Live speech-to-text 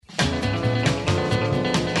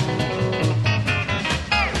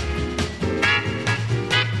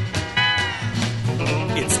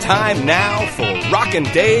time now for Rockin'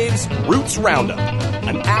 Dave's Roots Roundup,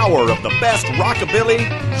 an hour of the best rockabilly,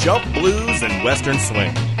 jump blues, and western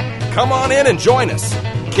swing. Come on in and join us.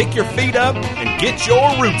 Kick your feet up and get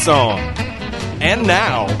your roots on. And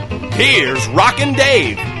now, here's Rockin'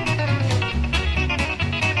 Dave.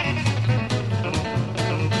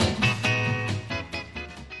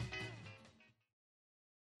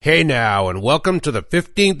 Hey now, and welcome to the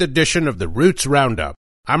 15th edition of the Roots Roundup.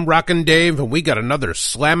 I'm Rockin' Dave, and we got another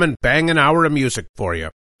slammin', bangin' hour of music for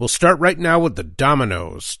you. We'll start right now with the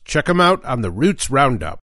Dominoes. Check them out on the Roots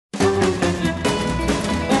Roundup.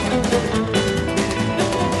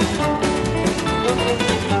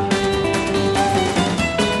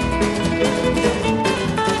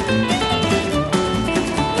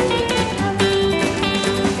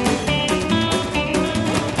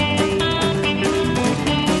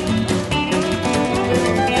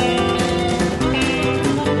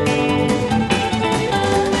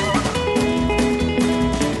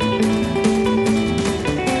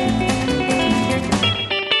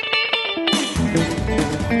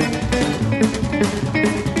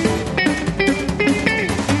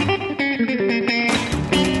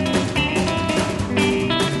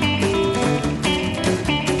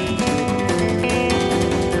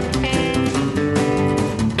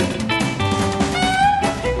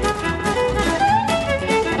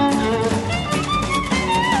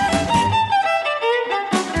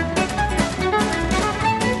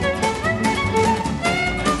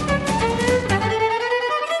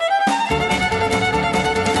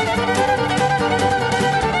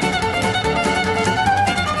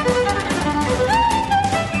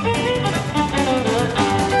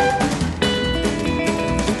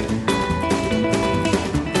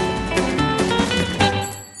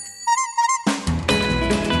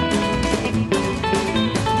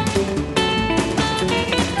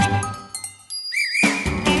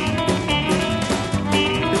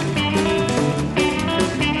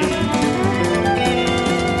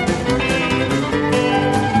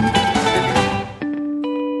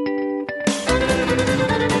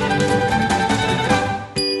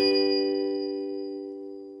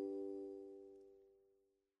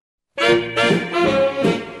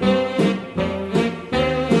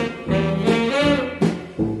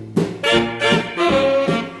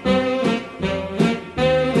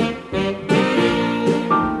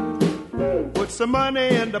 Some money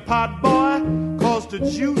in the pot, boy, 'cause the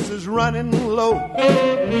juice is running low.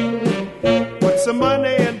 Put some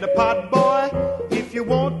money in the pot, boy, if you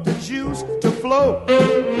want the juice to flow.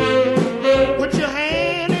 Put your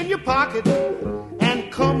hand in your pocket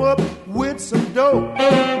and come up with some dough.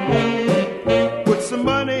 Put some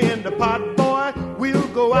money in the pot, boy, we'll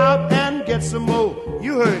go out and get some more.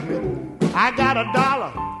 You heard me. I got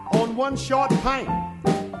 $1 on one short pint.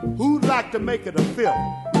 Who'd like to make it a fifth?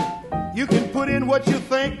 You can put in what you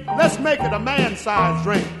think. Let's make it a man-sized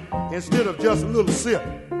drink instead of just a little sip.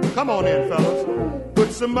 Come on in, fellas.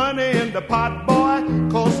 Put some money in the pot, boy,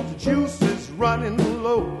 'cause the juice is running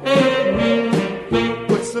low.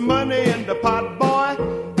 Put some money in the pot, boy,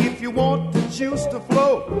 if you want the juice to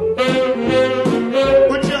flow.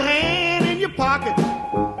 Put your hand in your pocket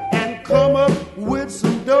and come up with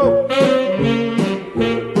some dough.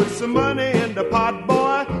 Put some money in the pot,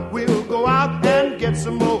 boy, we'll go out and get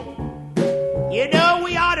some more. You know,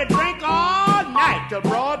 we ought to drink all night till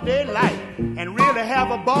broad daylight and really have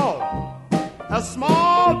a ball. A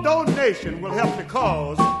small donation will help the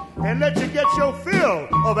cause and let you get your fill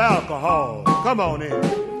of alcohol. Come on in.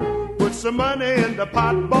 Put some money in the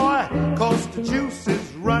pot, boy, 'cause the juice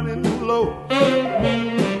is running low.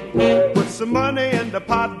 Put some money in the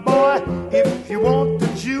pot, boy, if you want the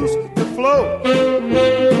juice to flow.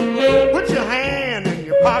 Put your hand in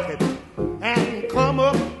your pocket and come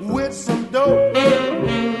up with some dough.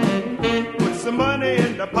 Put some money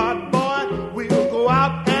in the pot, boy, we'll go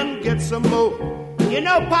out and get some more. You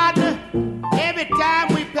know, partner, every time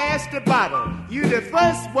we pass the bottle, you the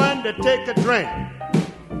first one to take a drink.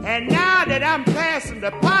 And now that I'm passing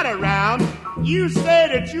the pot around, you say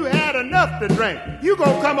that you had enough to drink. You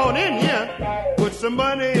gonna come on in here. Put some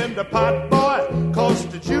money in the pot, boy, 'cause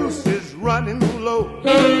the juice is running low.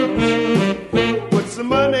 Put some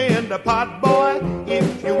money in the pot, boy,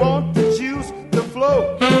 if you want the juice to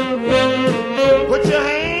flow. Put your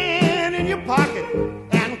hand in your pocket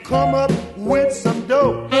and come up with some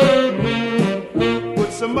dough.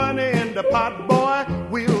 Put some money in the pot, boy,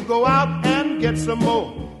 we'll go out and get some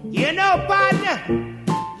more. You know, partner,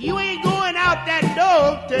 you ain't going out that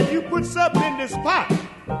door till you put something in this pot.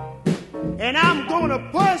 And I'm gonna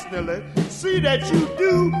personally see that you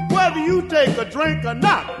do whether you take a drink or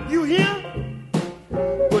not. You hear?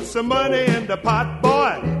 Put some money in the pot,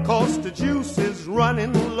 boy, 'cause the juice is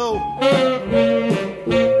running low.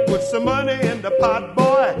 Put some money in the pot,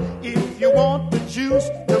 boy, if you want the juice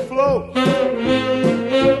to flow.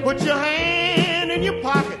 Put your hand in your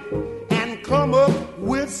pocket and come up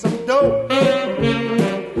with some dough.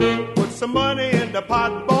 Put some money in the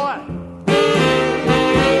pot, boy.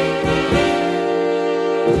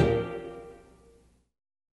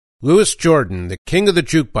 Louis Jordan, the king of the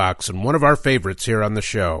jukebox and one of our favorites here on the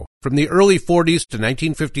show. From the early 40s to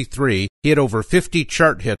 1953, he had over 50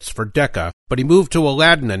 chart hits for Decca, but he moved to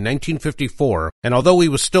Aladdin in 1954, and although he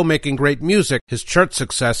was still making great music, his chart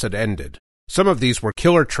success had ended. Some of these were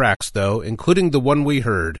killer tracks, though, including the one we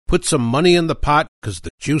heard, Put Some Money in the Pot 'Cause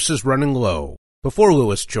the Juice is Running Low. Before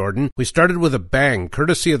Louis Jordan, we started with a bang,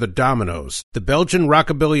 courtesy of the Dominoes. The Belgian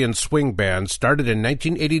rockabilly and swing band started in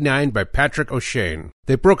 1989 by Patrick O'Shane.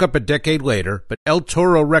 They broke up a decade later, but El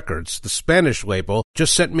Toro Records, the Spanish label,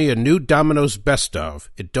 just sent me a new Dominoes best of,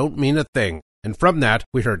 It Don't Mean a Thing, and from that,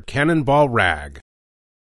 we heard Cannonball Rag.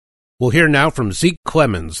 We'll hear now from Zeke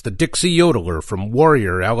Clemens, the Dixie Yodeler from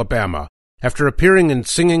Warrior, Alabama. After appearing in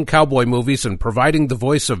singing cowboy movies and providing the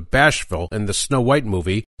voice of Bashville in the Snow White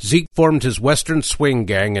movie, Zeke formed his Western Swing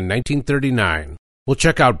Gang in 1939. We'll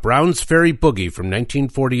check out Brown's Ferry Boogie from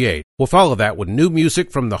 1948. We'll follow that with new music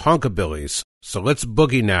from the Honkabillies. So let's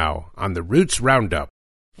boogie now on the Roots Roundup.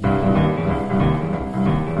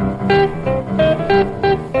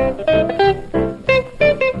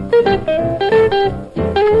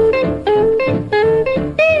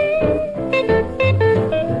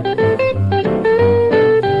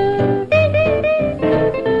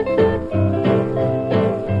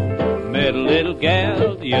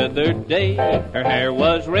 The other day, her hair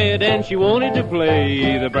was red and she wanted to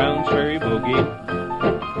play the Brown's Ferry Boogie.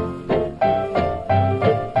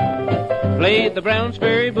 Played the Brown's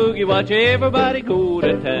Ferry Boogie, watch everybody go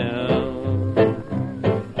to town.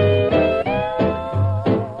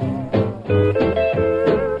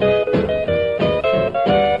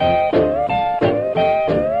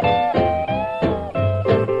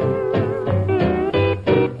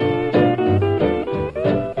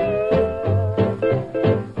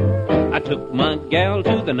 Gal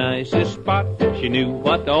to the nicest spot. She knew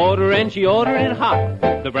what to order and she ordered it hot.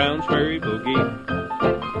 The Brown's Ferry Boogie.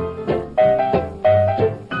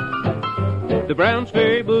 The Brown's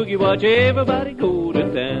Ferry Boogie, watch everybody go to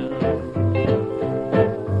town.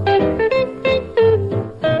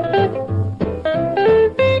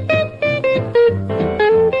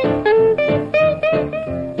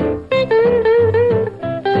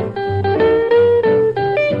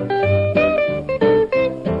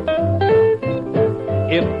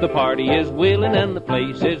 The party is willing and the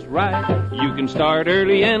place is right. You can start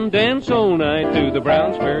early and dance all night to the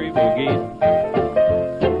Brown's Ferry Boogie.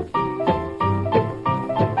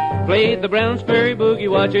 Play the Brown's Ferry Boogie,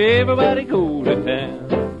 watch everybody go to town.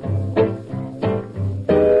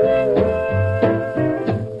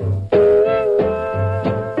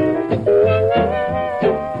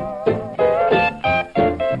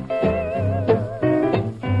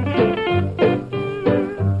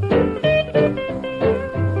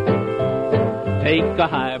 A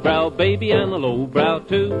highbrow baby and a lowbrow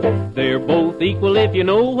too. They're both equal if you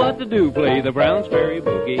know what to do. Play the Brown's Ferry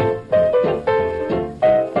Boogie.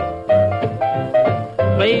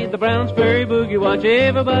 Play the Brown's Ferry Boogie, watch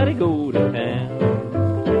everybody go to town.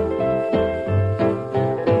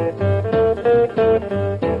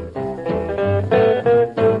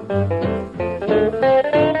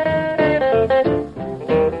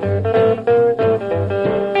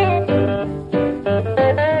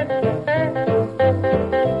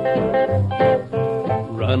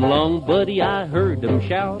 Buddy, I heard them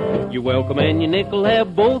shout, your welcome and your nickel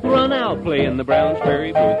have both run out playing the Brown's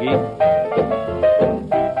Ferry Boogie.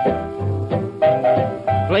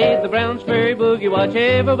 Played the Brown's Ferry Boogie, watch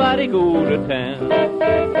everybody go to town.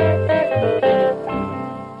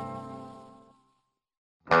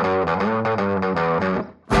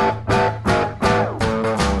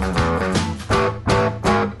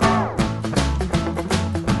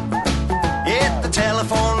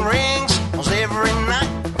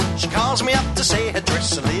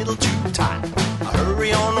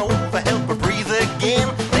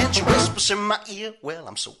 In my ear, well,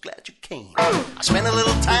 I'm so glad you came. I spent a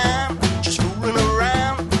little time just fooling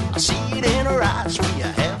around. I see it in her eyes, we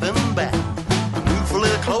are heaven bound. I move a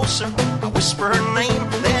little closer, I whisper her name.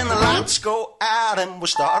 Then the lights go out and we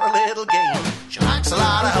start a little game. She likes a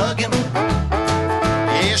lot of hugging,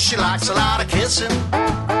 yeah, she likes a lot of kissing,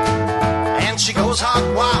 and she goes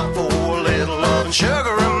hog wild for a little love and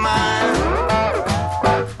sugar of mine.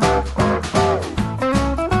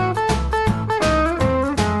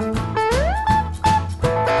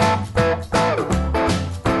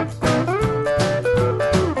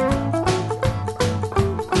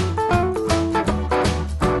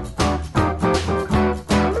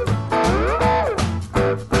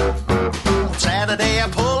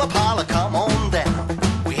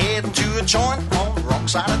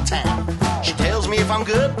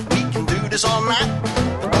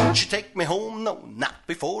 take me home? No, not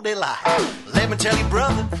before daylight. Let me tell you,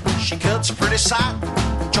 brother, she cuts a pretty sight.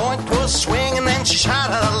 Joint was swinging and she shot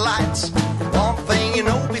out the lights. One thing you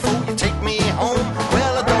know before you take me home,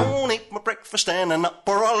 well, I don't eat my breakfast standing up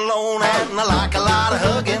or alone. And I like a lot of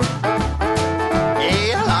hugging,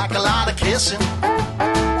 yeah, I like a lot of kissing.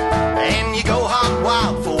 And you go hog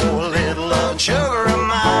wild for a little love and sugar of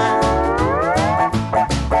mine.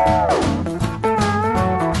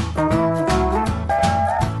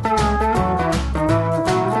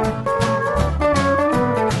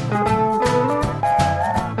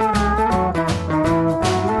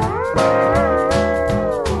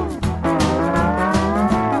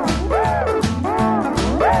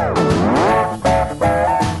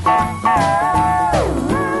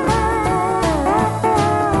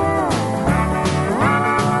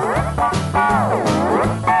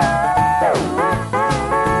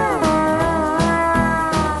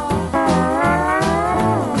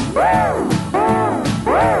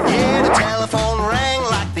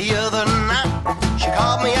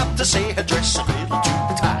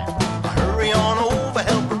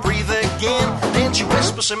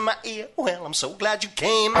 In my ear, well, I'm so glad you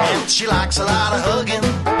came. And she likes a lot of hugging,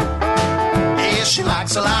 yeah, she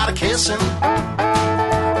likes a lot of kissing.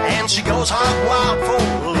 And she goes hog wild for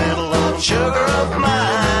a little love and sugar of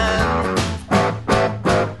mine.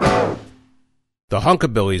 The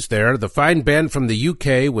Hunkabillies there, the fine band from the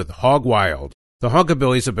UK with Hog Wild. The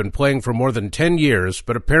Hunkabillies have been playing for more than 10 years,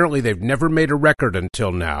 but apparently they've never made a record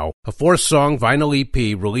until now, a 4-song vinyl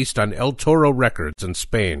EP released on El Toro Records in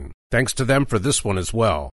Spain. Thanks to them for this one as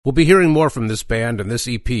well. We'll be hearing more from this band and this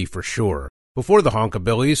EP for sure. Before the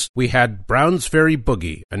Hunkabillies, we had Brown's Ferry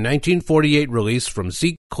Boogie, a 1948 release from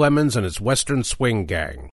Zeke Clemens and his Western Swing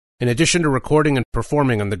Gang. In addition to recording and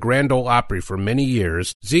performing on the Grand Ole Opry for many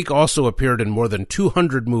years, Zeke also appeared in more than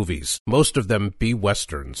 200 movies, most of them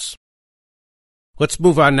B-Westerns. Let's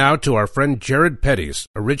move on now to our friend Jared Petties,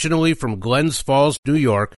 originally from Glens Falls, New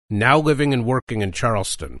York, now living and working in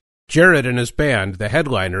Charleston. Jared and his band, the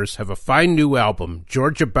Headliners, have a fine new album,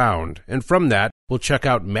 Georgia Bound, and from that, we'll check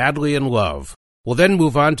out Madly in Love. We'll then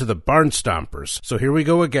move on to the Barnstompers, so here we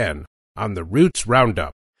go again, on the Roots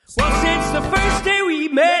Roundup. Well, since the first day we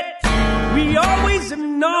met, we always have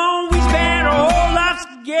known we spent our whole lives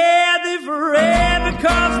together forever,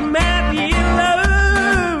 'cause we're madly in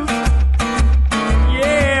love.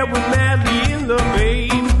 Yeah, we're madly in love,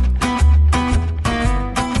 babe.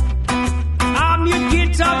 I'm your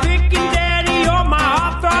guitar picking daddy, you're my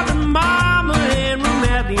heart-throbbing mama, and we're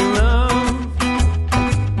madly in love.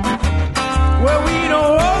 Well, we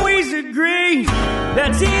don't always agree,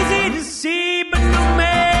 that's easy to see, but no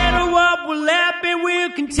matter what will happen,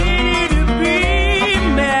 we'll continue to be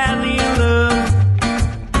madly in love.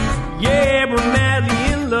 Yeah, we're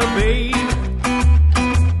madly in love, babe.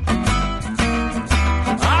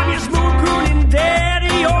 I'm your smooth crooning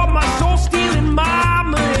daddy, you're my soul-stealing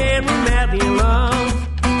mama, and we're madly in love.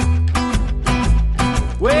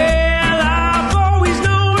 Well, I've always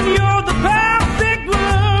known you're the perfect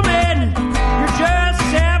woman, you're just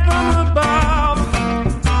sent from above.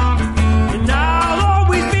 And I'll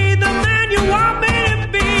always be the man you want me to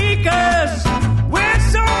be, 'cause we're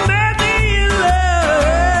so madly in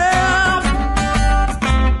love.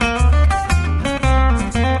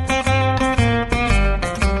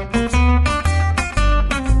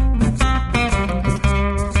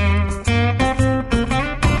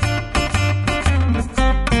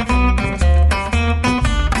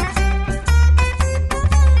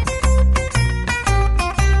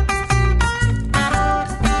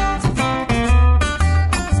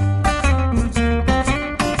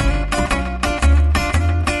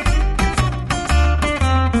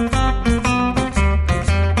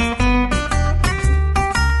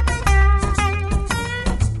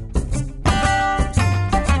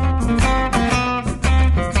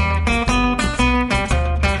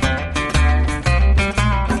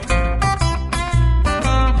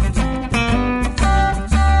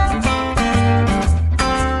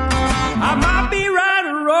 I might be right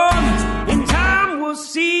or wrong, in time we'll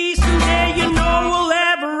see. Someday you know we'll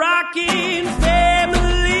have a rockin'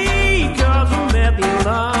 family, 'cause we're madly in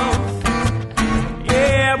love.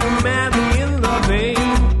 Yeah, we're madly in love, babe.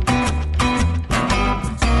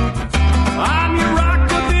 I'm your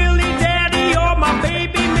rockabilly daddy, you're my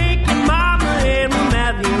baby making mama, and we're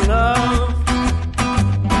madly in love.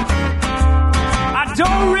 I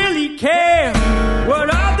don't really care what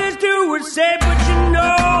others do or say, but you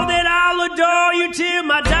know that I'll adore you till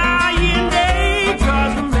my dying day,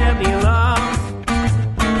 'cause we're madly in love.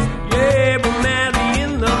 Yeah, we're madly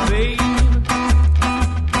in love, babe.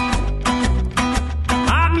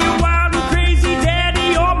 I'm your wild and crazy daddy,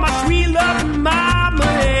 you're my sweet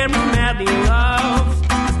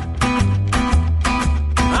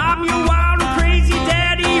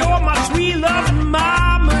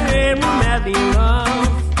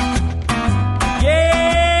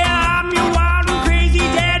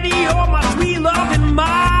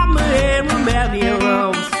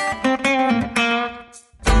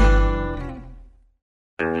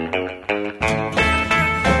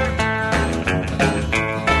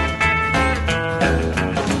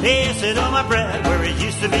acid on my breath where it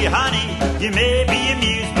used to be honey. You may be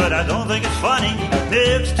amused, but I don't think it's funny.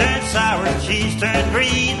 Milk's turned sour, cheese turned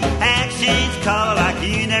green. Hacks change color like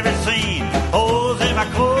you never seen. Holes in my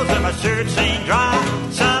clothes and my shirts ain't dry.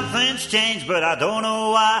 Something's changed, but I don't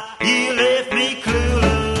know why. You left me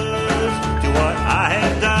clueless to what I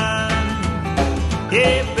have done.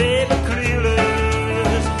 Yeah, baby,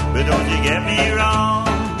 clueless, but don't you get me wrong.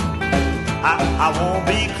 I won't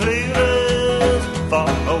be clueless for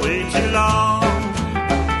way too long.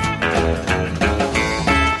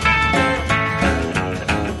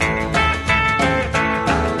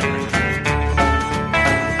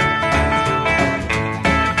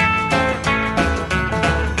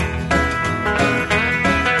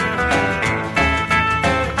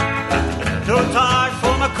 No tires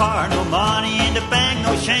for my car, no money in the bank,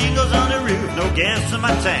 no shingles on the roof, no gas in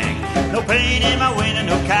my tank, no paint in my window,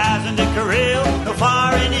 no cows in the corral, no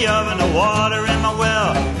fire in the oven, no water in my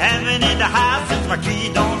well. Haven't in the house since my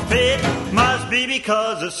key don't fit. Must be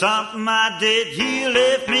because of something I did. You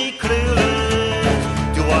left me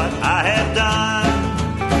clueless to what I have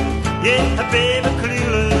done. Yeah, baby,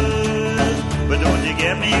 clueless, but don't you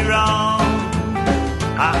get me wrong.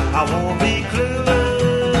 I won't be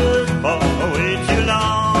clueless for way too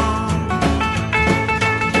long.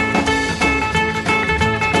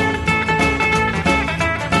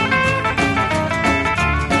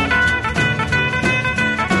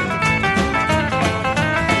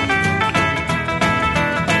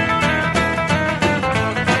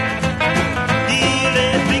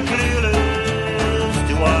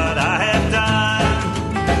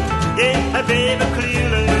 Baby,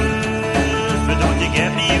 clueless, but don't you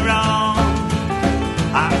get me wrong.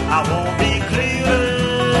 I won't be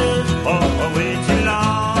clueless for way too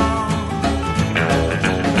long.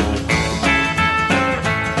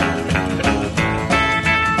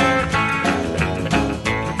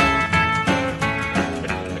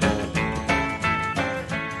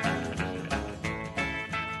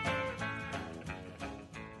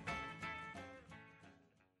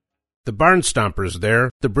 The Barnstompers there,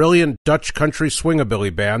 the brilliant Dutch country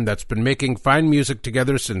swingabilly band that's been making fine music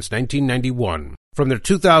together since 1991. From their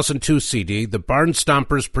 2002 CD, The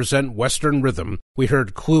Barnstompers Present Western Rhythm, we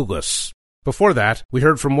heard Clueless. Before that, we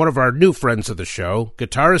heard from one of our new friends of the show,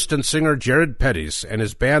 guitarist and singer Jared Pettis and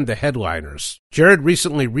his band The Headliners. Jared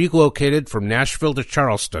recently relocated from Nashville to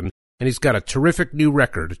Charleston, and he's got a terrific new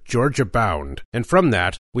record, Georgia Bound. And from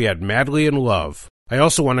that, we had Madly in Love. I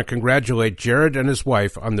also want to congratulate Jared and his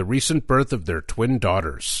wife on the recent birth of their twin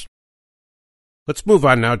daughters. Let's move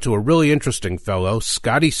on now to a really interesting fellow,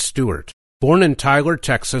 Scotty Stewart. Born in Tyler,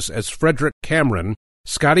 Texas as Frederick Cameron,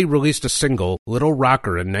 Scotty released a single, Little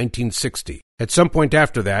Rocker, in 1960. At some point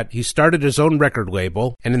after that, he started his own record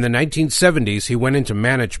label, and in the 1970s he went into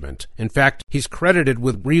management. In fact, he's credited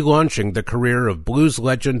with relaunching the career of blues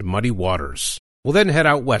legend Muddy Waters. We'll then head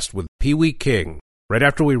out west with Pee Wee King, right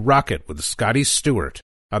after we rock it with Scotty Stewart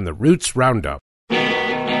on the Roots Roundup.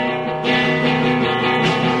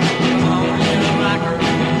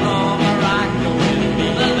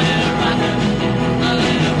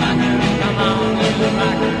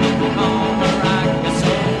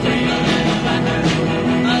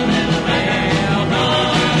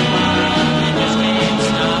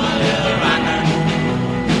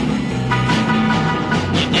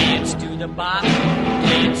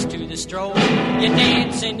 Stroll. You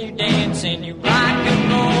dance and you dance and you rock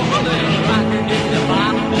and roll. Little rocker do the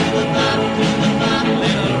bop, little bop, little bop.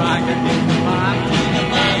 Little rocker do the bop, little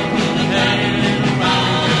bop, little bop.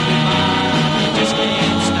 You just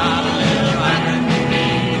can't stop, little rocker.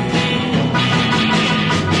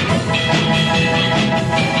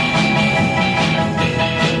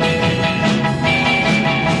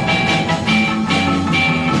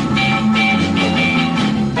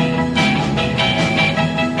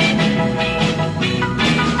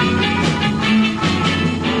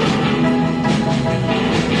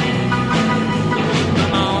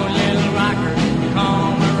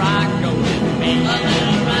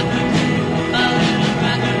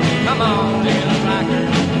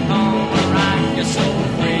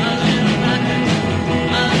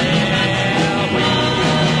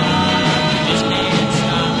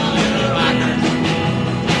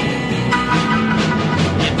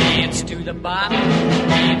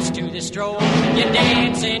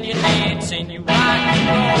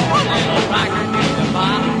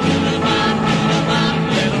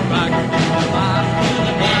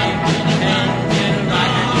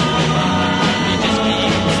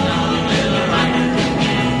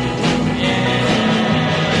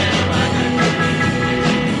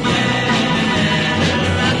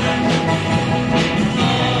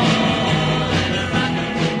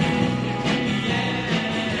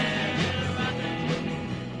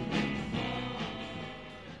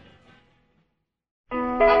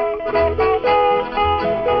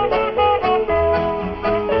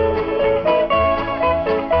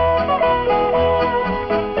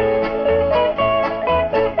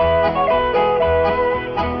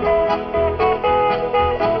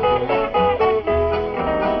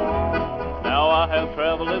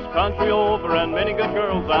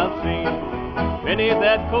 Many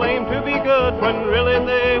that claim to be good when really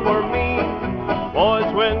they were mean. Boys,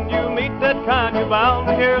 when you meet that kind, you're bound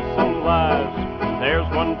to hear some lies. There's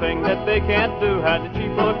one thing that they can't do, hide the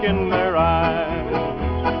cheap look in their eyes.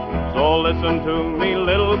 So listen to me,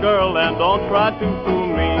 little girl, and don't try to fool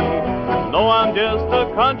me. No, I'm just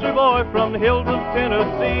a country boy from the hills of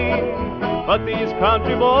Tennessee. But these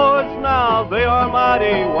country boys now, they are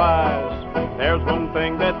mighty wise. There's one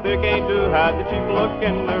thing that they can't do, hide the cheap look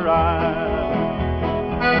in their eyes.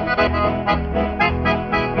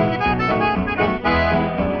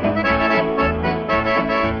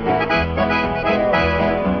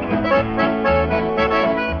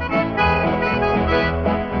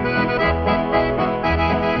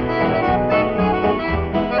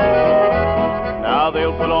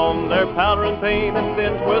 They'll put on their powder and paint and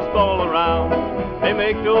then twist all around. They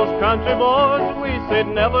make those country boys we said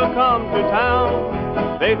never come to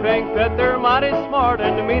town. They think that they're mighty smart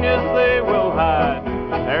and the meanest they will hide.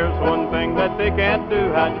 There's one thing that they can't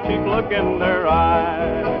do, hide the cheap look in their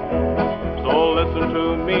eyes. So listen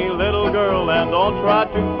to me, little girl, and don't try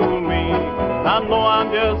to fool me. I know I'm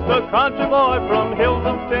just a country boy from the hills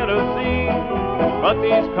of Tennessee. But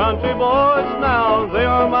these country boys now, they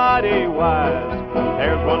are mighty wise.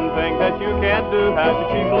 There's one thing that you can't do, hide the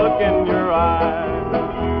cheap look in your eyes.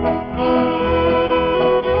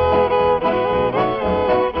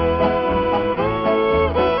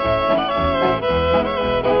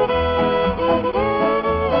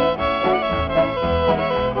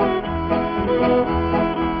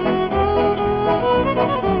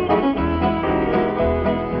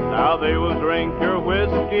 Now they will drink your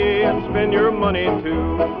whiskey and spend your money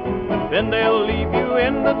too. Then they'll leave you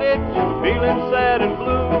in the ditch feeling sad and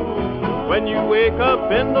blue. When you wake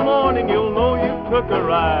up in the morning, you'll know you took a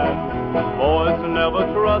ride. Boys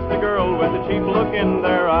never trust a girl with a cheap look in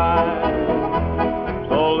their eyes.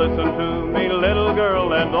 So listen to me, little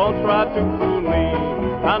girl, and don't try to fool me.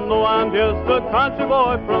 I know I'm just a country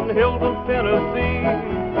boy from the hills of Tennessee.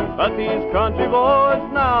 But these country boys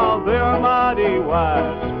now, they are mighty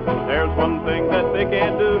wise. There's one thing that they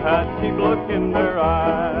can't do, hide a cheap look in their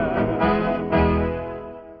eyes.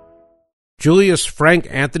 Julius Frank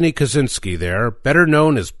Anthony Kaczynski there, better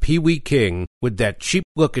known as Pee Wee King, with That Cheap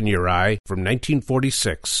Look in Your Eye from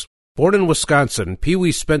 1946. Born in Wisconsin, Pee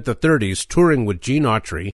Wee spent the 30s touring with Gene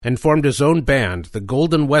Autry and formed his own band, the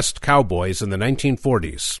Golden West Cowboys, in the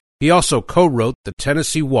 1940s. He also co-wrote the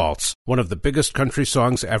Tennessee Waltz, one of the biggest country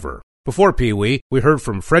songs ever. Before Pee Wee, we heard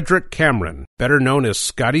from Frederick Cameron, better known as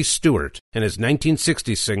Scotty Stewart, and his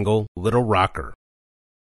 1960 single, Little Rocker.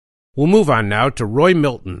 We'll move on now to Roy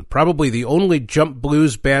Milton, probably the only jump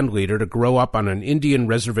blues band leader to grow up on an Indian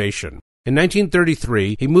reservation. In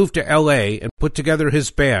 1933, he moved to L.A. and put together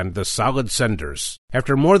his band, the Solid Senders.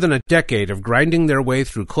 After more than a decade of grinding their way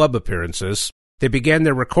through club appearances, they began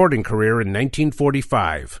their recording career in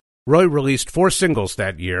 1945. Roy released 4 singles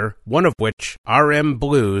that year, one of which, R.M.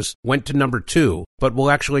 Blues, went to number 2, but we'll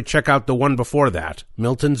actually check out the one before that,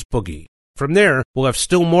 Milton's Boogie. From there, we'll have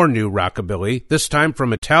still more new rockabilly, this time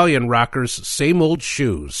from Italian rockers Same Old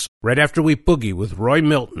Shoes, right after we boogie with Roy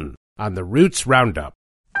Milton on the Roots Roundup.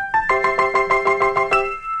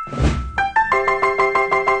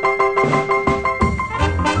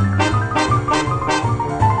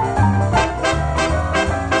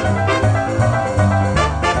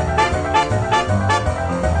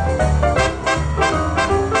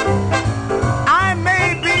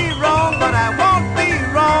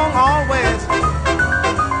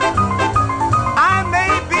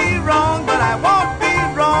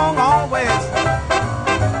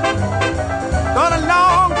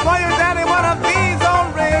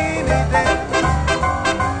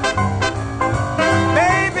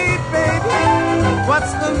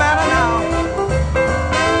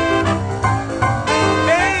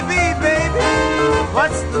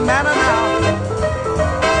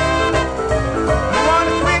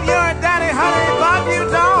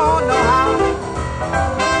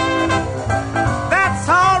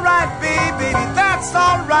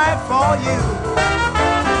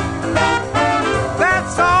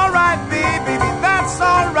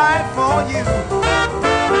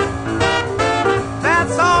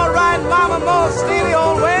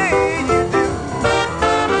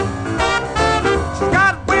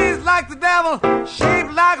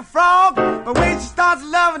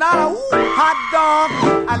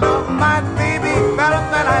 I love my baby better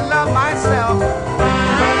than I love myself.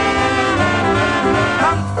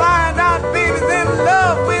 Come find out baby's in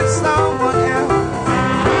love with someone else.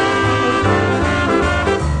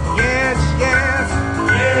 Yes, yes,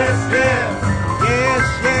 yes, yes, yes,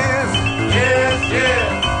 yes, yes, yes,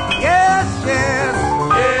 yes, yes,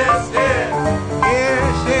 yes, yes,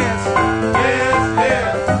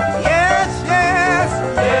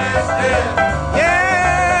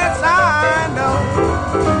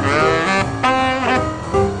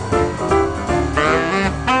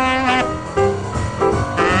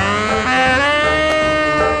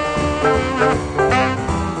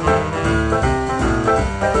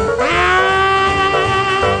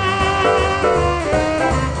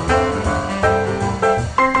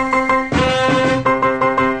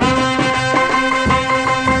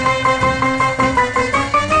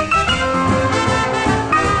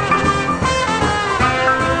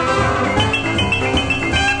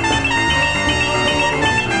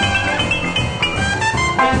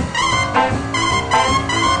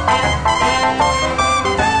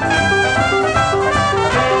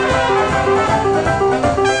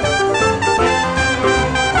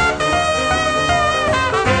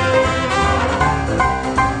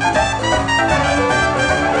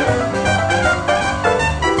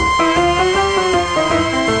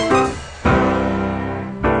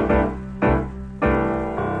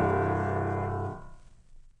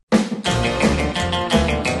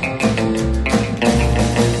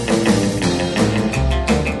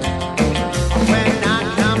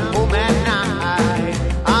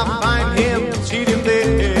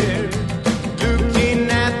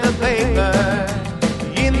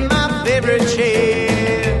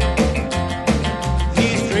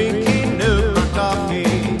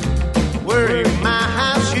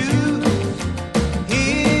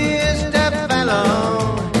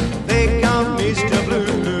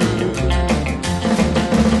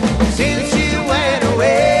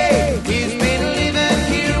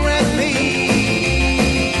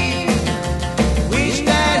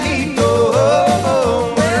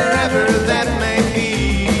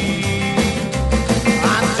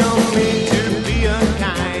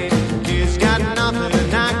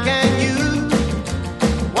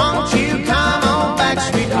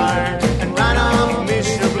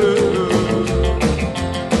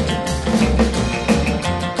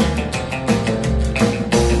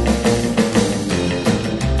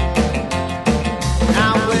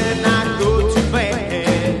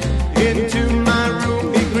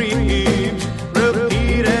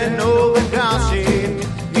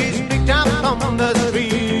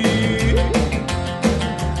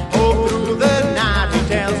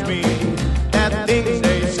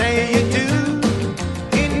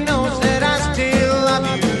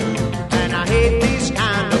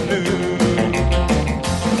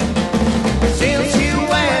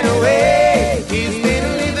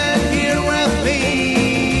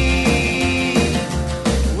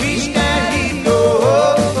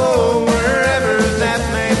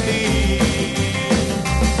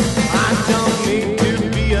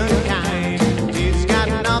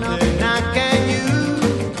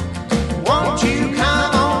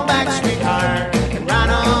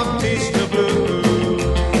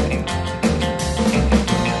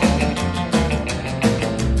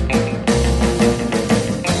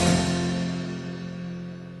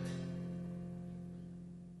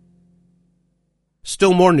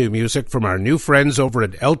 Still more new music from our new friends over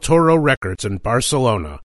at El Toro Records in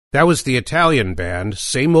Barcelona. That was the Italian band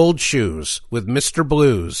Same Old Shoes with Mr.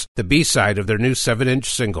 Blues, the B-side of their new 7-inch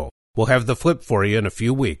single. We'll have the flip for you in a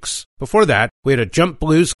few weeks. Before that, we had a jump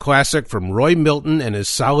blues classic from Roy Milton and his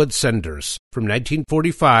Solid Senders. From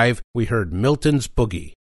 1945, we heard Milton's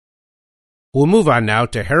Boogie. We'll move on now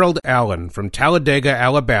to Harold Allen from Talladega,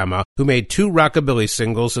 Alabama, who made 2 rockabilly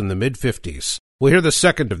singles in the mid-50s. We'll hear the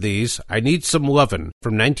second of these, I Need Some Lovin',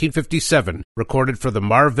 from 1957, recorded for the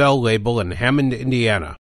Marvell label in Hammond,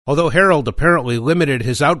 Indiana. Although Harold apparently limited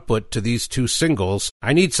his output to these 2 singles,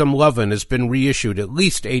 I Need Some Lovin' has been reissued at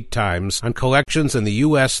least 8 times on collections in the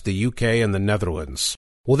US, the UK, and the Netherlands.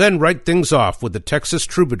 We'll then write things off with the Texas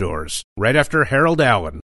Troubadours, right after Harold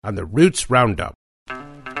Allen, on the Roots Roundup.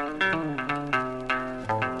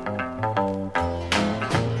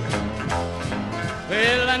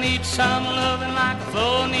 Well, I need some loving like the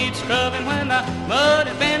floor needs scrubbing when the mud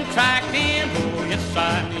has been tracked in. Oh, yes,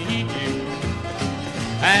 I need you,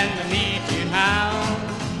 and I need you now.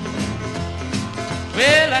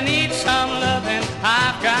 Well, I need some loving,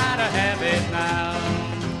 I've got to have it now.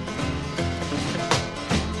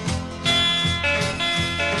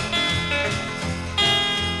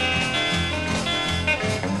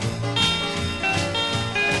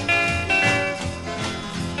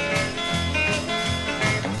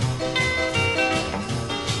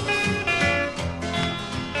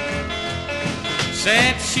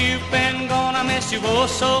 Since you've been gone, I miss you oh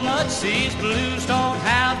so much. These blues don't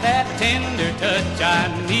have that tender touch. I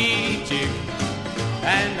need you,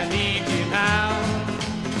 and I need you now.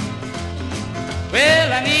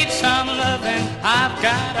 Well, I need some loving, I've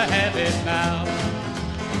got to have it now.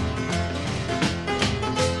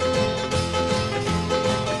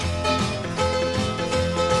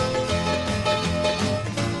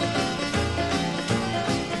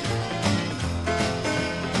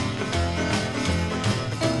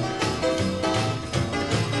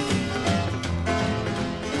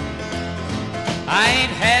 I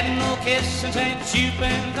ain't had no kissing since you've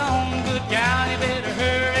been gone. Good gal, you better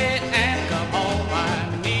hurry and come home. I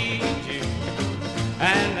need you,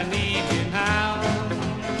 and I need you now.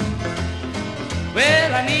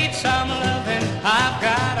 Well, I need some loving, I've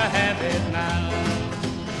got to have it now.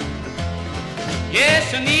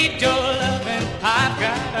 Yes, I need your loving, I've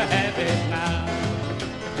got to have it now.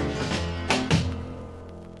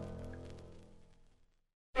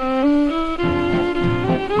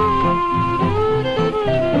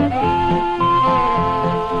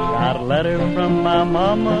 Letter from my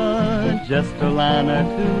mama, just a line or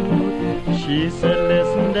 2. She said,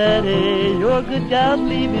 listen, Daddy, your good gal's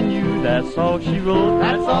leaving you. That's all she wrote.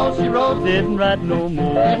 That's all she wrote. Didn't write no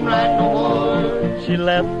more. Didn't write no more. She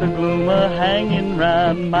left the gloomer hanging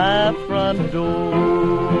round my front door.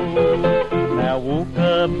 I woke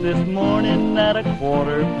up this morning at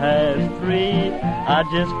 3:15. I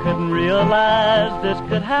just couldn't realize this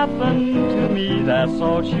could happen to me. That's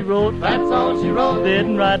all she wrote. That's all she wrote.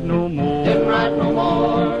 Didn't write no more. Didn't write no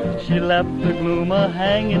more. She left the gloomer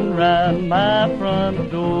hanging round my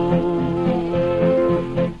front door.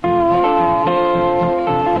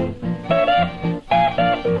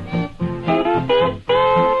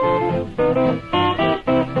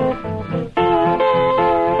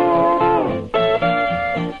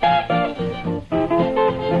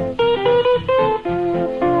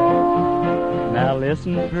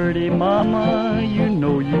 Listen, pretty mama, you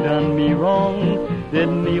know you done me wrong.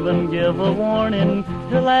 Didn't even give a warning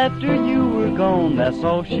till after you were gone. That's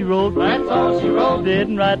all she wrote. That's all she wrote.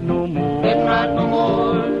 Didn't write no more. Didn't write no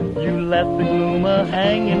more. You left the gloomer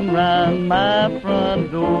hanging round my front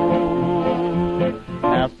door.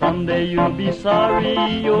 Now someday you'll be sorry,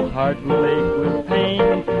 your heart will ache with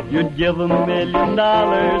pain. You'd give $1 million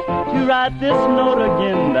to write this note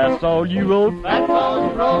again. That's all you wrote. That's all you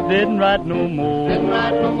wrote. Didn't write no more. Didn't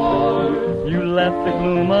write no more. You left the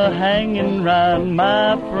gloomer hanging round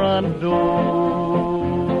my front door.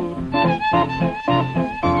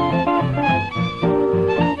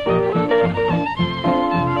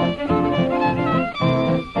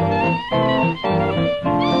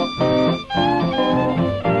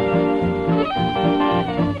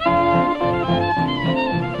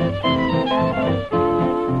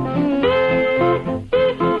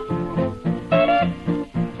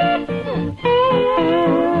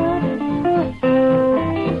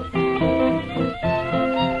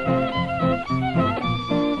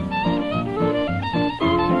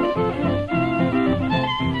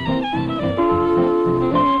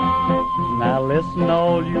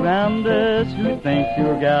 around us who think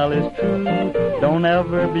your gal is true. Don't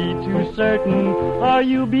ever be too certain, or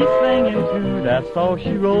you'll be singing too. That's all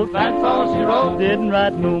she wrote. That's all she wrote. Didn't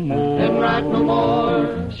write no more. Didn't write no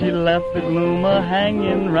more. She left the gloom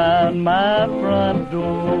a-hanging round my front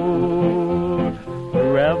door.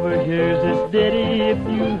 Whoever hears this ditty, if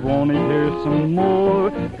you want to hear some more,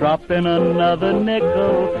 drop in another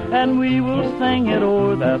nickel and we will sing it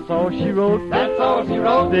o'er. That's all she wrote. That's all she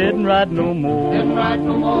wrote. Didn't write no more. Didn't write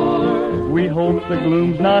no more. We hope the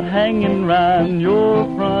gloom's not hanging round your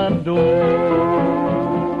front door.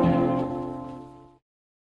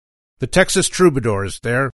 The Texas Troubadours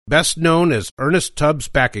there, best known as Ernest Tubb's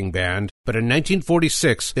backing band, but in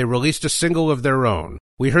 1946 they released a single of their own.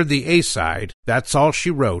 We heard the A-side, That's All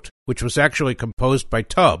She Wrote, which was actually composed by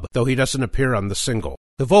Tubb, though he doesn't appear on the single.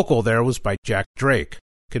 The vocal there was by Jack Drake.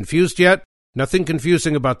 Confused yet? Nothing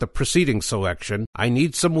confusing about the preceding selection, I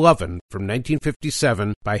Need Some Lovin' from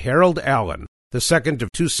 1957 by Harold Allen, the second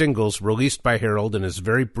of two singles released by Harold in his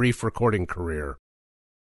very brief recording career.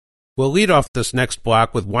 We'll lead off this next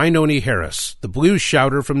block with Wynonie Harris, the blues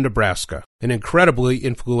shouter from Nebraska, an incredibly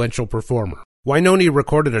influential performer. Wynonie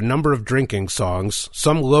recorded a number of drinking songs,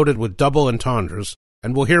 some loaded with double entendres,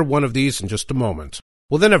 and we'll hear one of these in just a moment.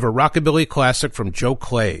 We'll then have a rockabilly classic from Joe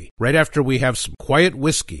Clay, right after we have some quiet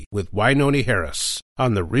whiskey with Wynonie Harris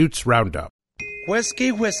on the Roots Roundup.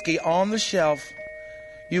 Whiskey, whiskey on the shelf.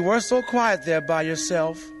 You were so quiet there by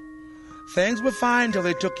yourself. Things were fine till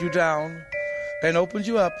they took you down and opened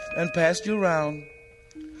you up and passed you around.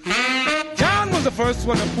 John was the first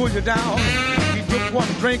one to pull you down. He took one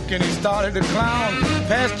drink and he started to clown.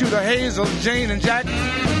 Passed you to Hazel, Jane, and Jack.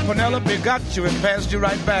 Penelope got you and passed you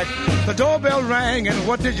right back. The doorbell rang and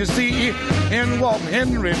what did you see? In walked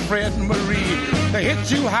Henry, Fred, and Marie. They hit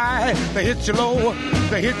you high, they hit you low.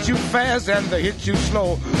 They hit you fast and they hit you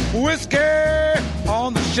slow. Whiskey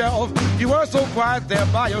on the shelf. You were so quiet there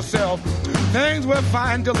by yourself. Things were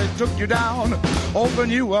fine till they took you down,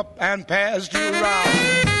 opened you up and passed you around.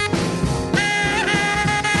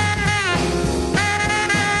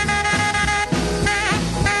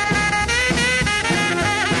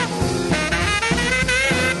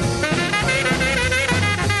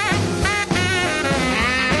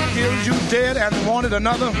 Killed you dead and wanted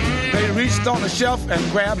another. They reached on the shelf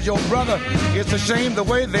and grabbed your brother. It's a shame the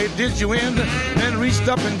way they did you in. Then reached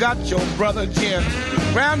up and got your brother gin.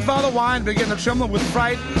 Grandfather Wine began to tremble with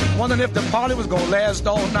fright, wondering if the party was going to last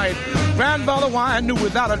all night. Grandfather Wine knew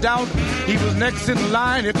without a doubt he was next in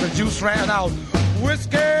line if the juice ran out.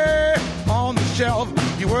 Whiskey on the shelf.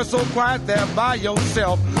 You were so quiet there by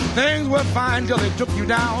yourself. Things were fine till they took you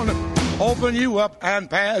down, opened you up and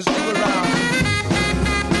passed you around.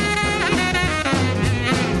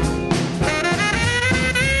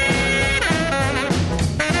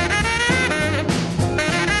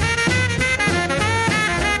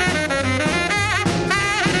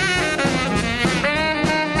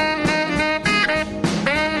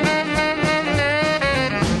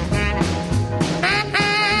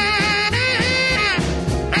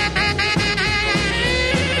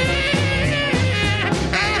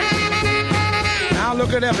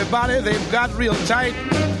 Look at everybody, they've got real tight.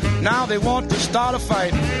 Now they want to start a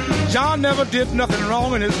fight. John never did nothing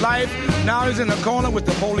wrong in his life. Now he's in the corner with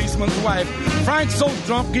the policeman's wife. Frank's so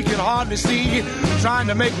drunk he can hardly see, trying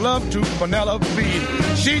to make love to Penelope.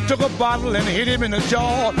 She took a bottle and hit him in the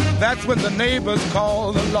jaw. That's when the neighbors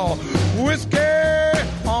called the law. Whiskey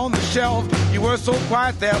on the shelf. You were so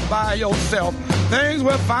quiet there by yourself. Things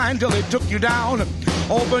were fine till they took you down,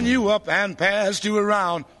 opened you up and passed you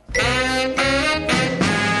around.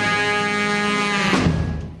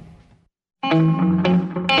 I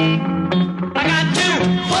got 2,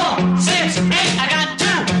 4, 6, 8. I got 2,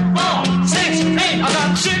 4, 6, 8. I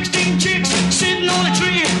got 16 chicks sitting on a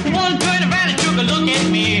tree. One pretty valley took a look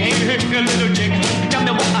at me. Hey, little chick, tell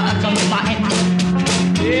me what comes to mind.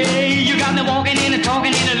 Hey, you got me walking in and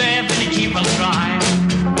talking in and laughing and keep on trying.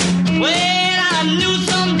 Well, I knew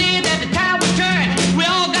someday that the tide would turn. We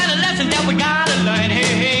all got a lesson that we gotta learn.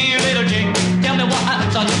 Hey, little chick, tell me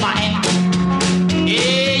what's on your mind.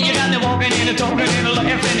 Yeah, you got me walking in and talking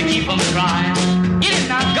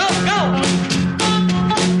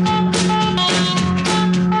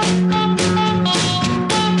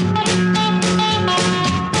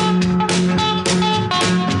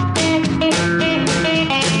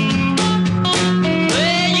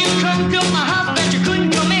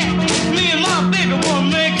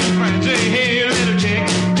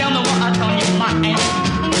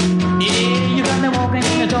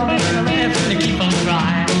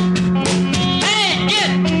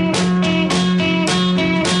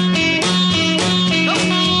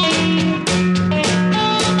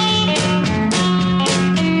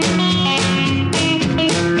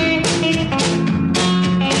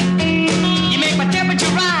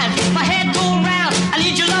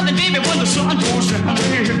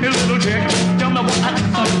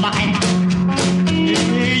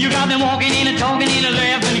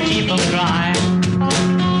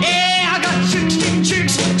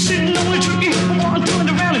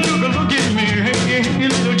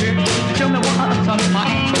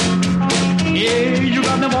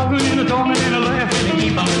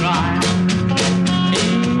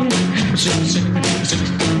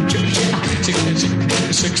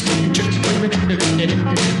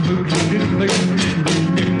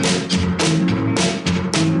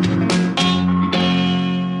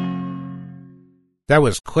That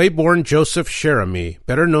was Claiborne Joseph Cherami,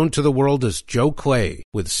 better known to the world as Joe Clay,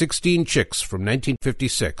 with 16 Chicks from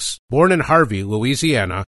 1956. Born in Harvey,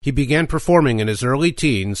 Louisiana, he began performing in his early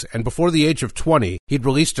teens, and before the age of 20, he'd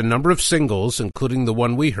released a number of singles, including the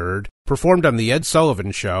one we heard, performed on The Ed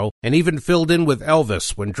Sullivan Show, and even filled in with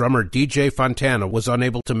Elvis when drummer DJ Fontana was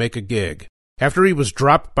unable to make a gig. After he was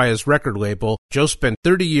dropped by his record label, Joe spent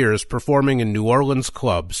 30 years performing in New Orleans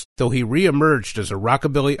clubs, though he re-emerged as a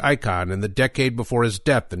rockabilly icon in the decade before his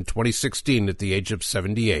death in 2016 at the age of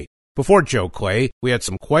 78. Before Joe Clay, we had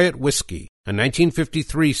some Quiet Whiskey, a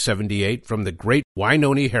 1953-78 from the great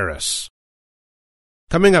Wynonie Harris.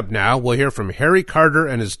 Coming up now, we'll hear from Harry Carter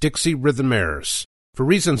and his Dixie Rhythmaires. For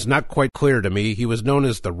reasons not quite clear to me, he was known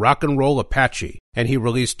as the Rock and Roll Apache, and he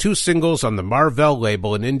released 2 singles on the Marvell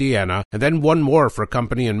label in Indiana, and then one more for a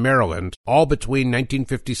company in Maryland, all between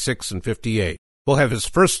 1956 and 58. We'll have his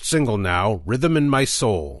first single now, Rhythm in My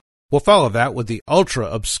Soul. We'll follow that with the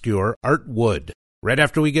ultra-obscure Art Wood, right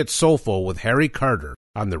after we get soulful with Harry Carter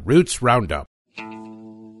on the Roots Roundup.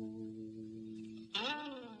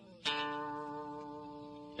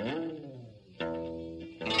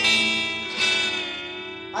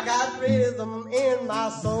 I got rhythm in my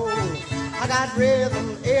soul. I got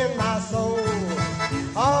rhythm in my soul.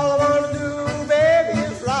 All I wanna do, baby,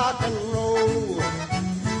 is rock and roll.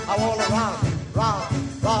 I wanna rock, rock,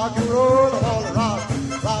 rock and roll. I wanna rock,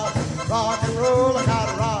 rock, rock and roll. I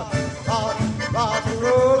gotta rock, rock, rock and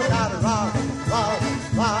roll. I gotta rock, rock,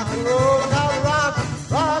 rock and roll. I gotta rock,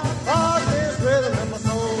 rock, rock this rhythm in my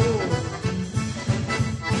soul.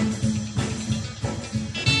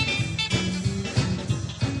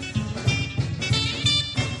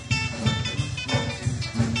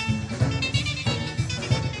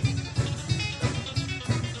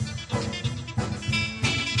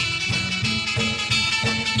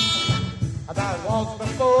 Walks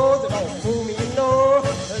before, they don't move me, you know.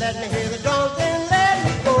 Let me hear the drums and let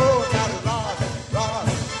me go. Gotta rock, rock,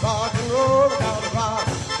 rock and roll. Gotta rock,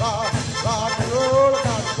 rock, rock and roll.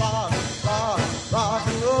 Gotta rock, rock, rock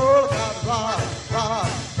and roll. Gotta rock, rock,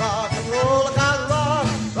 rock and roll. Gotta rock,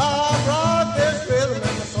 rock, rock this rhythm in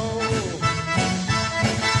my soul.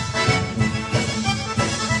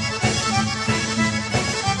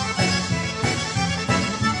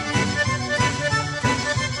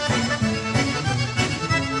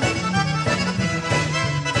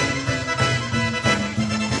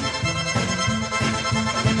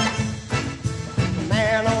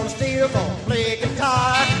 Gonna play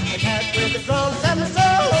guitar, the cat with the drums and the soul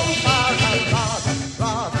on fire. Gotta rock,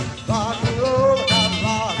 rock, rock and roll. Gotta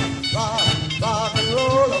rock, rock, rock and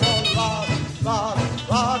roll. I wanna rock, rock,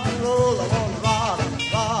 rock and roll. I wanna rock,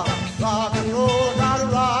 rock, rock and roll. Gotta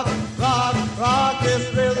rock, rock, rock this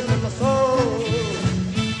rhythm in my soul.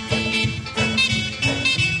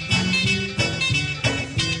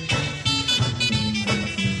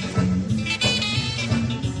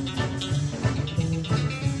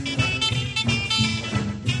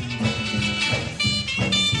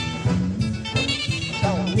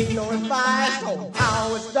 Need no advice on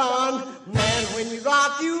how it's done. Man, when you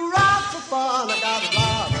rock for fun. I gotta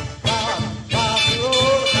rock, rock, rock and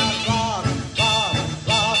roll. I gotta rock, rock,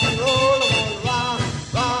 rock and roll. I wanna rock,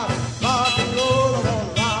 rock, rock and roll. I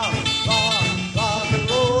wanna rock, rock, rock and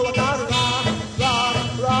roll. I gotta rock, rock,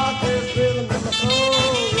 rock this rhythm in my soul.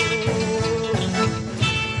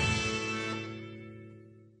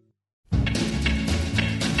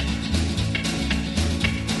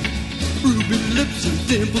 Ruby lips and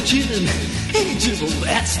dimple chin. Hey, Jibble,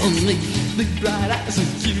 that's for me. Big bright eyes and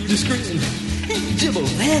cutest grin. Hey, Jibble,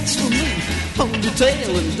 that's for me.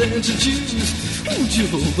 Ponytail and dancing shoes. Oh,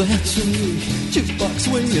 Jibble, that's for me. Jukebox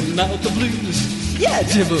swinging out the blues. Yeah,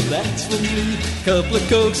 Jibble, that's for me. Couple of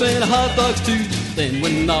Cokes and hot dogs too. Then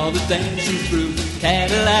when all the dancing's through,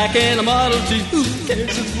 Cadillac and a Model T. Who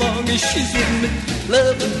cares as long as she's with me?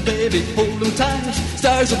 Loving baby, hold 'em tight.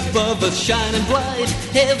 Stars above us shining bright.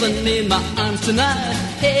 Heaven in my arms tonight.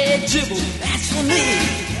 Hey, Jibble, that's for me.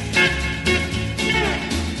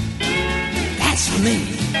 That's for me.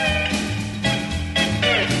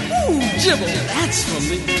 Ooh, Jibble, that's for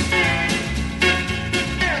me.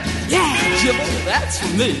 Yeah, Jibble, that's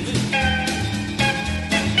for me.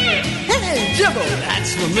 Hey, Jibble,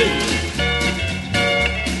 that's for me.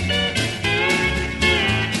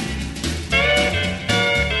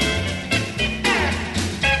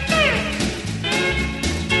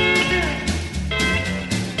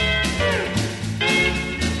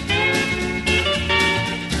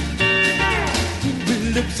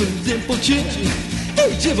 Lips and dimple chin.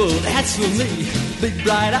 Hey, Jibbo, that's for me. Big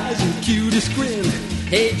bright eyes and cutest grin.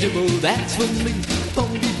 Hey, Jibbo, that's for me.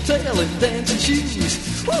 Ponytail and dancing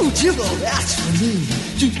shoes. Ooh, Jibbo, that's for me.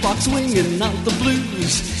 Jukebox swinging out the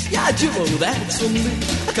blues. Yeah, Jibbo, that's for me.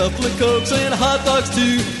 A couple of Cokes and hot dogs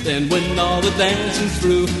too. Then when all the dancing's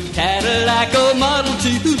through, Cadillac or Model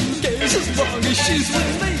T, who cares as long as she's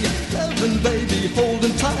with me? Loving baby,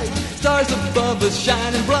 holding tight. Stars above us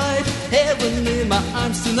shining bright. Heaven in my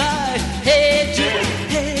arms tonight. Hey, Jibbo,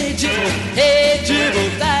 hey, Jibbo, hey,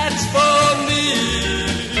 Jibbo, that's for me.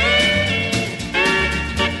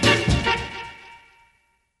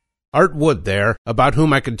 Art Wood there, about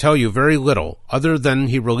whom I can tell you very little, other than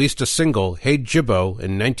he released a single, Hey Jibbo,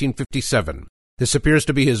 in 1957. This appears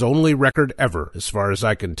to be his only record ever, as far as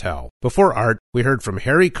I can tell. Before Art, we heard from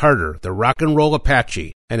Harry Carter, the rock and roll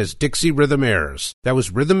Apache, and his Dixie Rhythm Airs. That was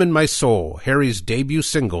Rhythm in My Soul, Harry's debut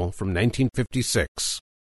single from 1956.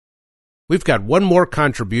 We've got one more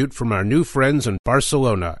contribute from our new friends in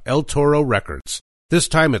Barcelona, El Toro Records. This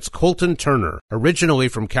time it's Colton Turner, originally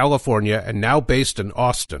from California and now based in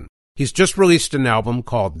Austin. He's just released an album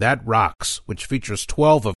called That Rocks, which features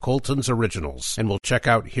 12 of Colton's originals, and we'll check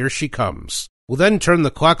out Here She Comes. We'll then turn the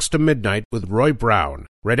clocks to midnight with Roy Brown,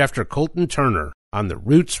 right after Colton Turner on the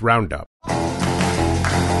Roots Roundup. Well,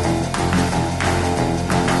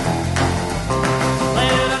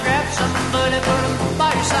 I grabbed somebody, put him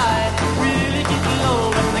by your side, really getting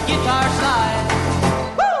low on the guitar slide.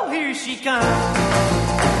 Woo, here she comes.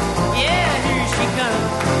 Yeah, here she comes.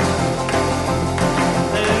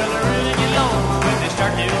 Well, I really get low when they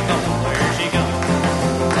start to go. Where she goes.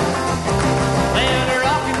 Well, the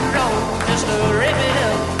rock and roll, just to rip it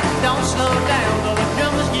up. Don't slow down, though the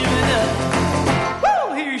drum is giving up.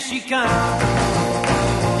 Woo, here she comes.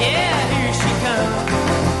 Yeah, here she comes.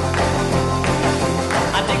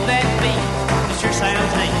 I dig that beat, it sure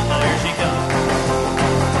sounds neat. There she comes.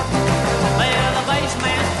 Well, the bass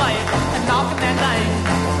man's playing and knocking that thing.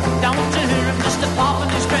 Don't you hear him just a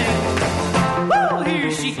popping his string? Woo,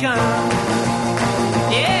 here she comes.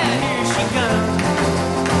 Yeah, here she comes.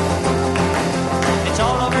 It's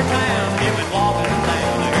all over town, here with walking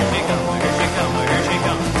down. Here she comes, here she comes, here she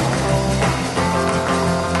comes.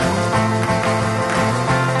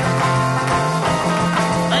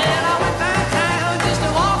 Well, I went downtown just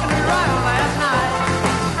walking around last night.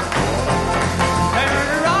 Heard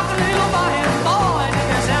a rockin' little bohemian boy, did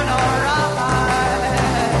that sound alright?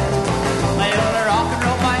 Well, the rock and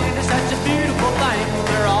roll band is such a beautiful thing.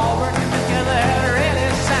 They're all working together to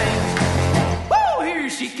really sing. Woo, here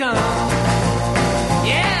she comes.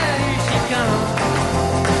 Yeah, here she comes.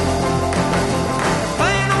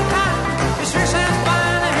 Playing on time, it sure sounds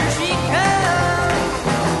fine. Here she comes.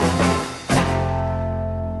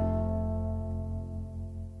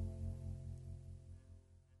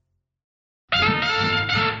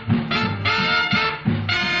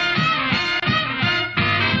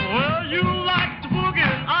 Well, you like the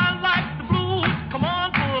boogie, I like the blues. Come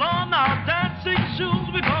on, put on our dancing shoes.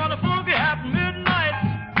 We're gonna boogie at midnight.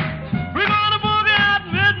 We're gonna boogie at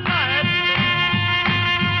midnight.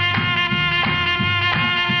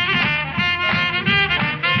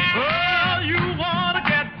 Well, you wanna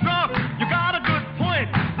get drunk, you got a good point.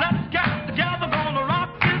 Let's get together, gonna rock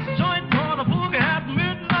this joint. Gonna boogie at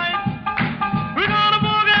midnight. We're gonna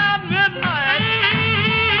boogie at midnight.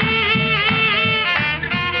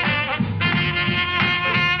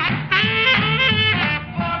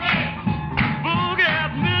 Boogie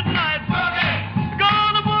at midnight.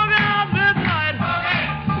 Gonna boogie at midnight.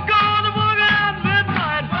 Gonna boogie at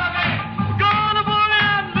midnight. Gonna boogie at midnight. Gonna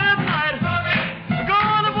boogie at midnight.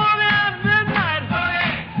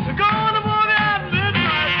 Gonna boogie at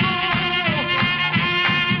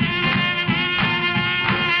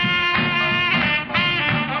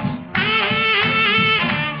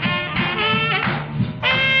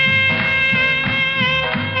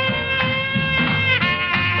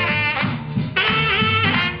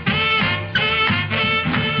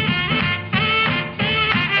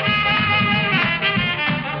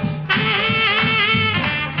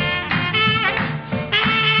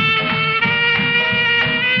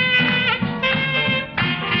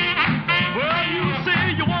Well, you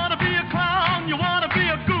say you wanna be a clown, you wanna be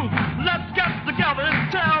a goof. Let's get together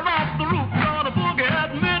and tear off the roof. Gonna boogie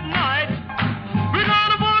at midnight. We're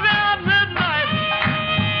gonna boogie at midnight.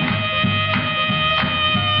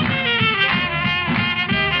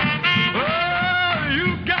 Oh,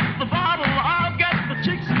 you get the bottle, I'll get the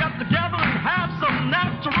chicks. Get together and have some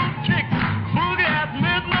natural kicks. Boogie at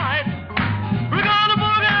midnight. We're gonna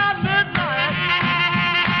boogie at midnight.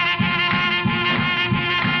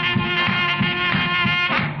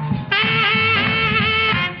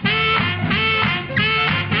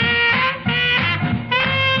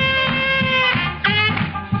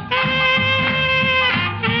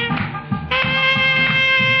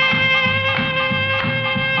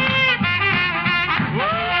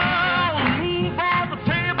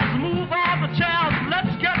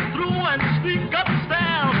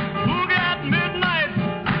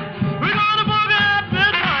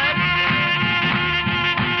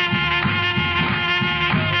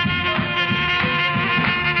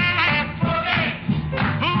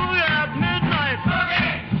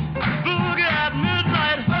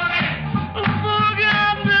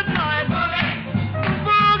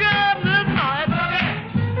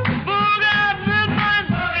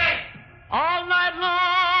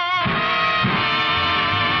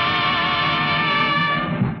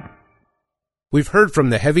 We've heard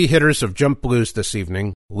from the heavy hitters of Jump Blues this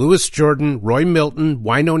evening, Louis Jordan, Roy Milton,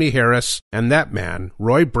 Wynonie Harris, and that man,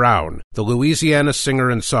 Roy Brown, the Louisiana singer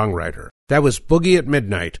and songwriter. That was Boogie at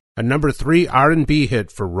Midnight, a number 3 R&B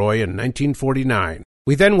hit for Roy in 1949.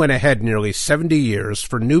 We then went ahead nearly 70 years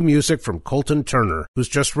for new music from Colton Turner, who's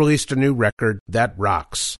just released a new record, That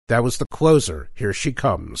Rocks. That was The Closer, Here She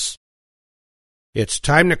Comes. It's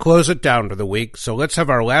time to close it down for the week, so let's have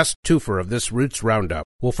our last twofer of this Roots Roundup.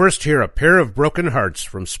 We'll first hear A Pair of Broken Hearts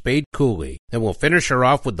from Spade Cooley, then we'll finish her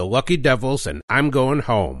off with the Lucky Devils and I'm Going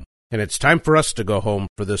Home. And it's time for us to go home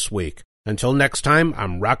for this week. Until next time,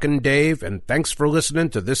 I'm Rockin' Dave, and thanks for listening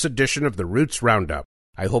to this edition of the Roots Roundup.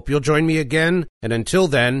 I hope you'll join me again, and until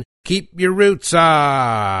then, keep your roots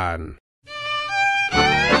on!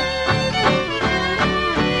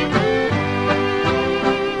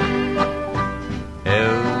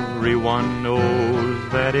 Everyone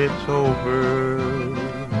knows that it's over.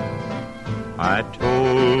 I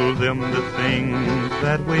told them the things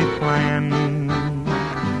that we planned,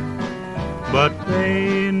 but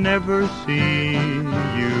they never see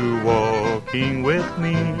you walking with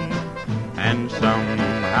me, and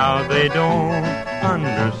somehow they don't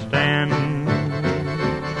understand.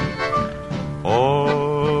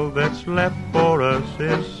 All that's left for us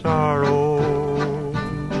is sorrow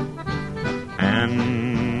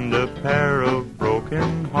and a pair of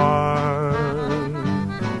broken hearts.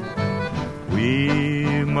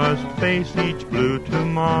 We must face each blue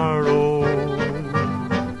tomorrow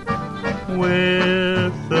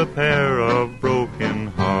with a pair of broken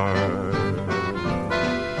hearts.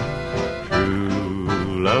 True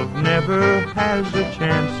love never has a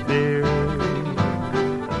chance, dear,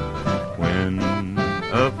 when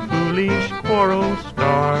a foolish quarrel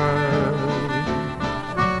starts.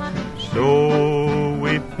 So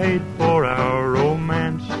we paid for our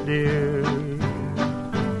romance, dear,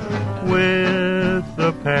 with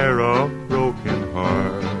a pair of broken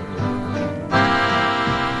hearts.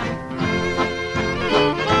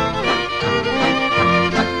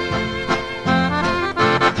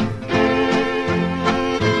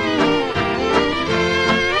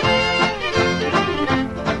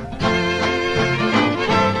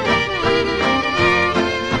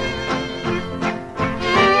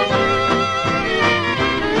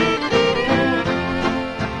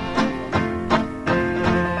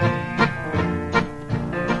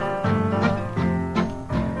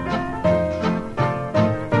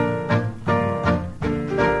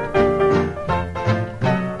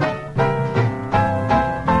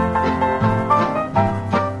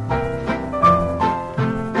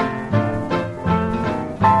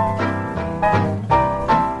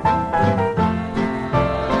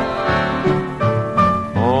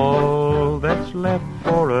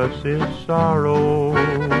 Is sorrow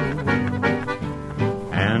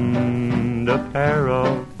and a pair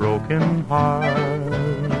of broken hearts.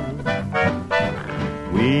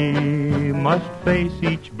 We must face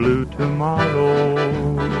each blue tomorrow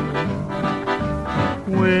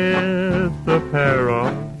with a pair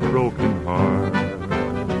of broken hearts.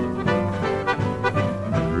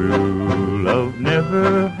 True love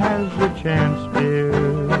never has a chance, dear,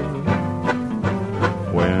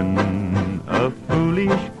 when a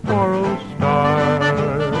foolish quarrel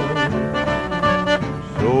starts.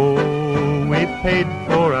 So we paid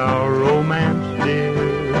for our romance, dear,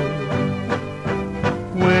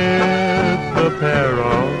 with a pair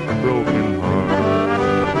of broken hearts.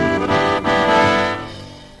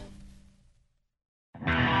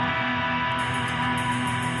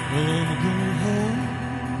 Well, I'm going home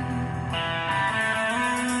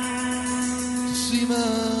to see my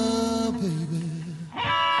baby.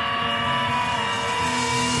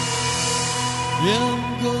 Yeah,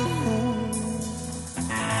 I'm going home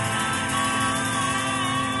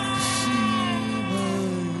to see my girl.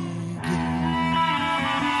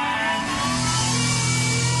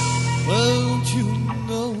 Well, don't you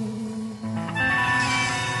know,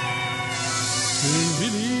 she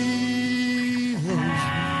really loves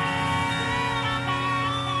me.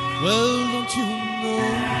 Well, don't you know,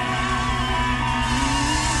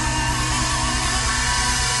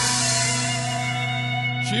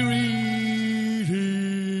 she really.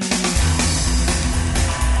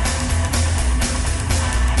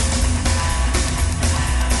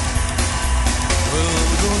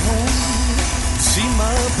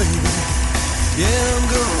 Yeah, I'm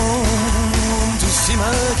going home to see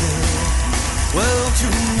my girl. Well, you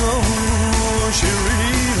know she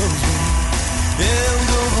really loves me. Yeah, I'm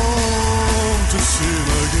going home to see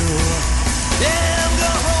my girl. Yeah, I'm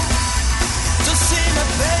going home to see my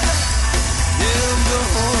baby. Yeah, I'm going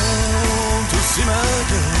home to see my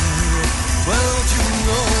girl. Well, you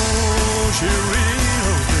know she really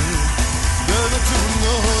loves me? Doesn't you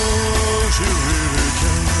know she really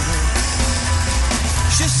cares?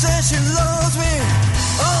 She says she loves me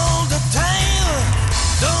all the time.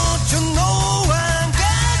 Don't you know I'm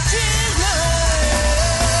glad she's mine?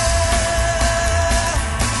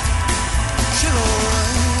 She's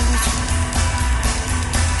alright.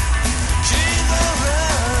 She's alright.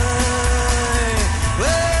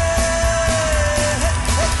 Well,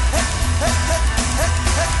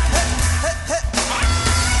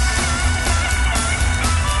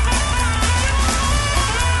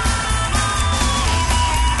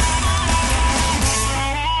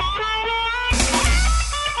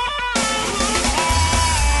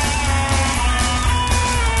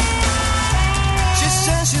 she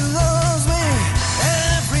says she loves me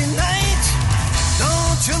every night.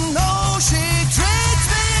 Don't you know she treats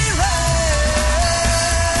me right?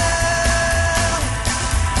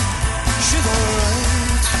 She's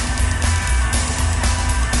alright.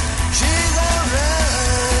 She's alright.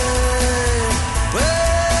 Well,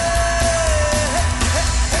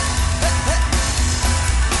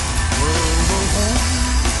 we'll go home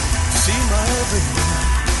to see my baby.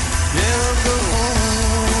 Yeah, I'll go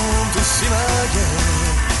home to see my girl.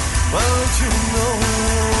 Well, don't you know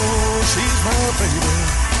she's my baby?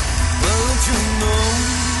 Well, don't you know?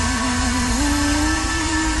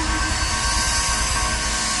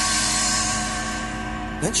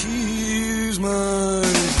 And she's my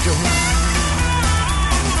girl.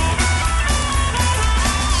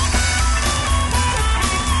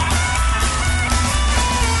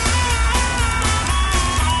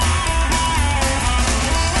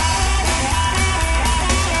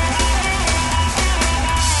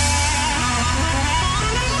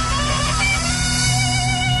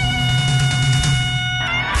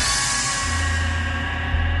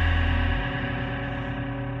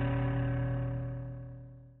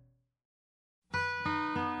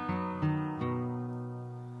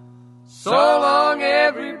 So long,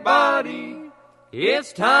 everybody.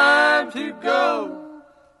 It's time to go.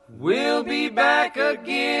 We'll be back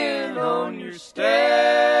again on your stereo.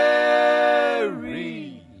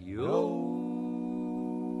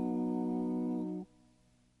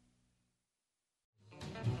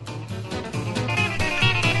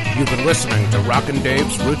 You've been listening to Rockin'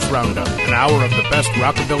 Dave's Roots Roundup, an hour of the best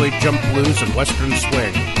rockabilly, jump blues, and western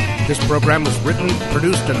swing. This program was written,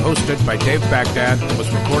 produced, and hosted by Dave Baghdad and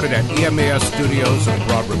was recorded at EMAS Studios in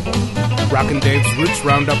Broad Ripple. Rockin' Dave's Roots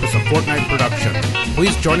Roundup is a fortnight production.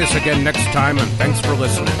 Please join us again next time, and thanks for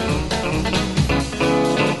listening.